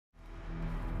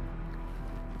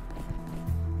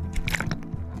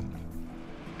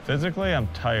Physically, I'm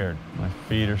tired. My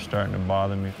feet are starting to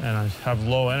bother me. And I have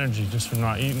low energy just from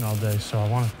not eating all day, so I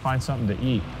want to find something to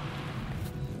eat.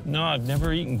 No, I've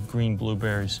never eaten green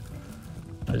blueberries.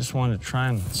 I just wanted to try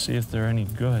them and see if they're any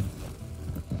good.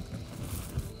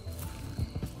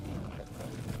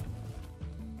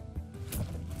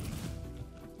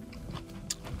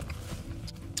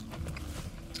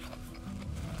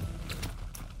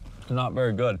 Not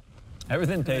very good.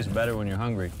 Everything tastes better when you're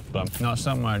hungry, but not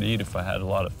something I'd eat if I had a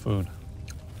lot of food.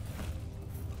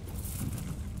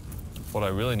 What I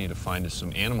really need to find is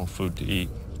some animal food to eat.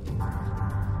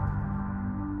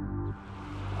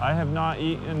 I have not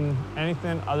eaten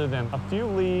anything other than a few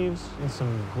leaves and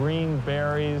some green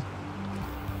berries.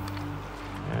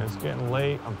 And it's getting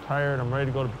late, I'm tired, I'm ready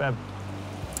to go to bed.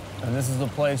 And this is the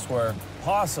place where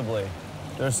possibly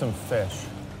there's some fish.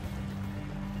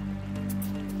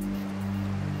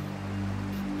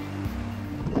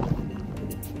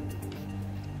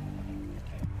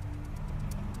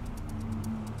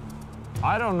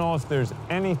 I don't know if there's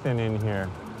anything in here.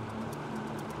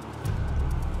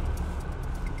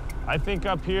 I think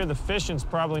up here the fishing's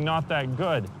probably not that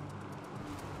good.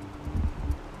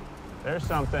 There's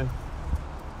something.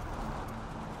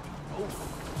 Oh.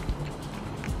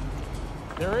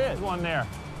 There is one there.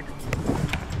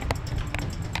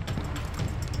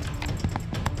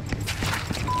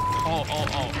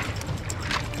 Oh.